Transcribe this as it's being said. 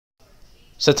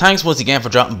So thanks once again for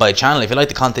dropping by the channel. If you like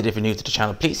the content, if you're new to the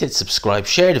channel, please hit subscribe,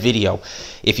 share the video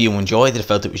if you enjoyed it,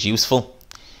 felt it was useful.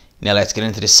 Now let's get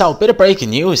into this. So, a bit of breaking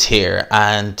news here,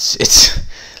 and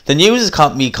the news has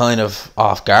caught me kind of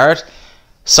off guard,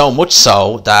 so much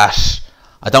so that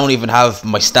I don't even have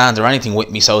my stand or anything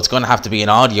with me, so it's going to have to be an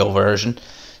audio version.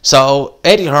 So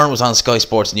Eddie Hearn was on Sky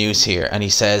Sports News here, and he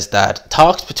says that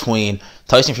talks between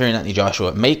Tyson Fury and Anthony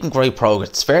Joshua making great progress.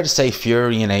 It's fair to say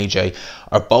Fury and AJ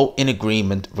are both in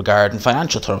agreement regarding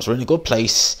financial terms. We're in a good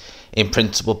place in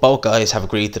principle. Both guys have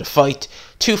agreed to the fight.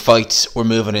 2 fights, we're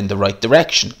moving in the right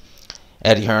direction.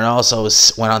 Eddie Hearn also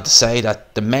went on to say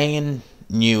that the main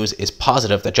news is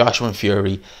positive, that Joshua and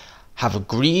Fury have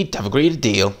agreed a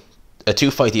deal, a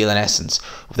 2-fight deal in essence.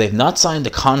 If they've not signed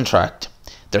the contract,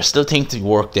 there's still things to be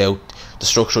worked out. The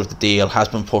structure of the deal has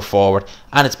been put forward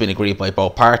and it's been agreed by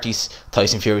both parties.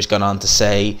 Tyson Fury's gone on to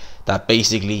say that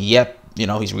basically, yep, you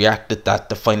know, he's reacted that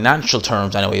the financial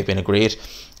terms anyway have been agreed.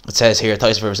 It says here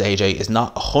Tyson versus AJ is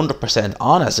not 100%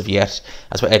 on as of yet.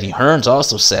 That's what Eddie Hearns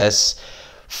also says.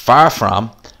 Far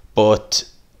from, but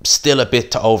still a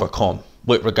bit to overcome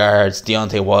with regards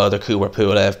Deontay Wilder, Kubrat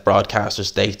Pulev,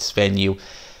 broadcasters, dates, venue,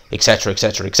 etc,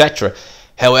 etc, etc.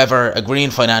 However,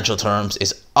 agreeing financial terms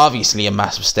is obviously a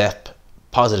massive step.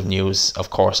 Positive news, of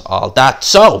course, all that.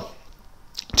 So,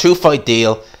 2-fight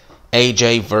deal,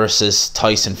 AJ versus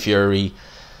Tyson Fury.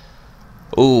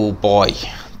 Oh boy,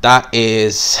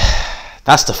 that's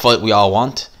the fight we all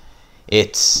want.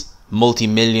 It's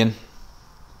multi-million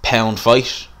pound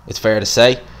fight, it's fair to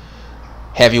say.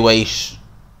 Heavyweight,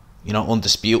 you know,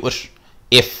 undisputed.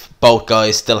 If both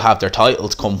guys still have their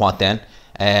titles, come what then.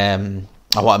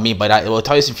 What I mean by that, well,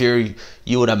 Tyson Fury,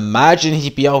 you would imagine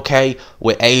he'd be okay.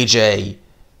 With AJ,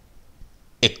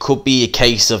 it could be a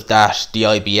case of that the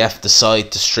IBF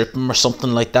decide to strip him or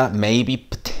something like that, maybe,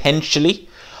 potentially.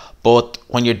 But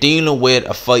when you're dealing with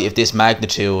a fight of this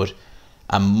magnitude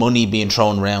and money being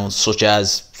thrown around, such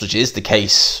is the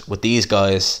case with these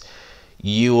guys,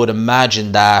 you would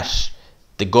imagine that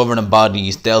the governing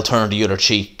bodies, they'll turn the other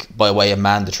cheek by way of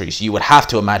mandatories. You would have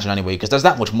to imagine anyway, because there's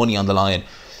that much money on the line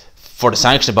for the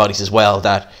sanctioning bodies as well,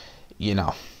 that, you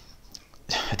know,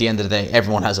 at the end of the day,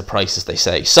 everyone has a price, as they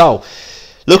say. So,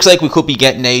 looks like we could be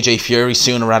getting AJ Fury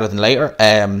sooner rather than later.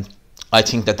 I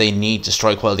think that they need to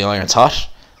strike while the iron's hot.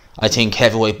 I think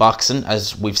heavyweight boxing,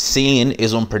 as we've seen,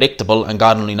 is unpredictable, and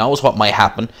God only knows what might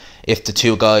happen if the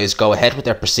 2 guys go ahead with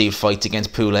their perceived fights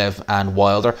against Pulev and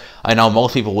Wilder. I know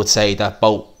most people would say that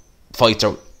both fights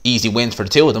are easy wins for the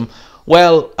 2 of them.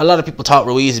 Well, a lot of people thought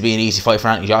Ruiz would be an easy fight for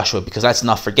Anthony Joshua, because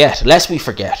lest we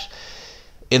forget,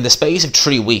 in the space of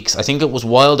 3 weeks, I think it was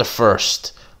Wilder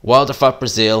first. Wilder fought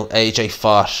Brazil, AJ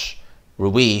fought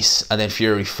Ruiz, and then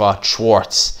Fury fought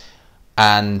Schwartz.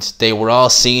 And they were all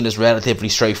seen as relatively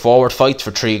straightforward fights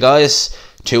for 3 guys.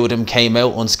 2 of them came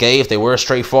out unscathed. They were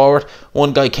straightforward.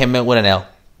 1 guy came out with an L.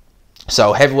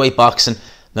 So heavyweight boxing,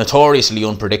 notoriously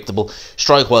unpredictable.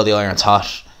 Strike while the iron's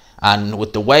hot. And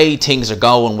with the way things are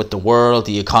going with the world,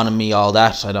 the economy, all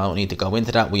that, I don't need to go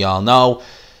into that. We all know.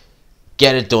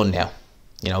 Get it done now.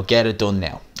 You know, get it done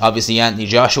now. Obviously, Anthony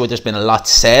Joshua, there's been a lot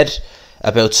said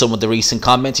about some of the recent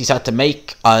comments he's had to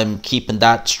make. I'm keeping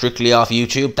that strictly off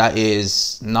YouTube. That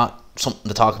is not something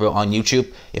to talk about on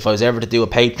YouTube. If I was ever to do a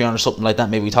Patreon or something like that,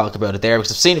 maybe we talk about it there,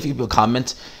 because I've seen a few people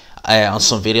comment on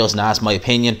some videos and ask my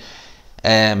opinion.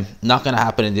 Not going to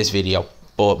happen in this video,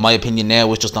 but my opinion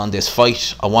now is just on this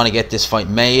fight. I want to get this fight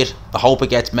made. I hope it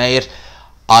gets made.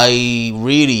 I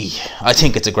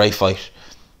think it's a great fight.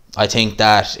 I think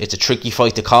that it's a tricky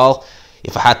fight to call.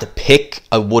 If I had to pick,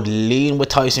 I would lean with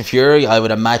Tyson Fury. I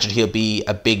would imagine he'll be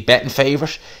a big betting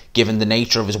favourite, given the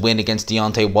nature of his win against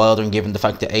Deontay Wilder, and given the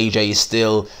fact that AJ is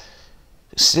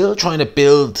still trying to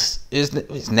build,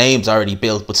 his name's already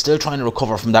built, but still trying to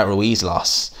recover from that Ruiz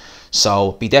loss.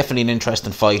 So, be definitely an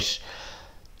interesting fight.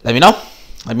 Let me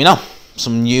know.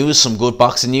 Some news, some good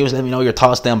boxing news. Let me know your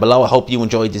thoughts down below. I hope you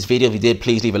enjoyed this video. If you did,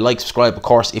 please leave a like, subscribe, of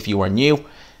course, if you are new.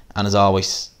 And as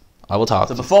always, I will talk.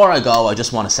 So before I go, I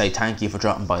just want to say thank you for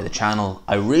dropping by the channel.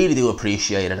 I really do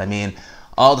appreciate it. I mean,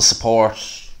 all the support,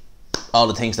 all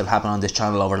the things that have happened on this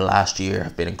channel over the last year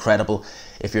have been incredible.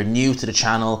 If you're new to the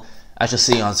channel, as you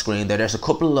see on screen there's a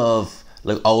couple of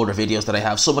like older videos that I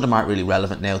have. Some of them aren't really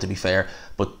relevant now, to be fair,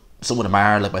 but some of them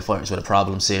are, like my Fighters with a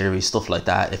Problem series, stuff like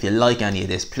that. If you like any of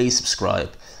this, please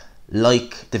subscribe.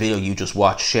 Like the video you just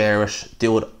watched, share it,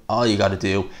 do it, all you got to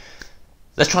do.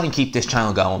 Let's try and keep this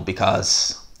channel going,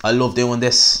 because I love doing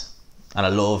this and I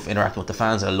love interacting with the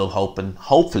fans, and I love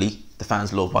hopefully the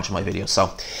fans love watching my videos. So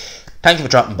thank you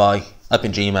for dropping by. I've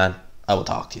been G-Man. I will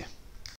talk to you.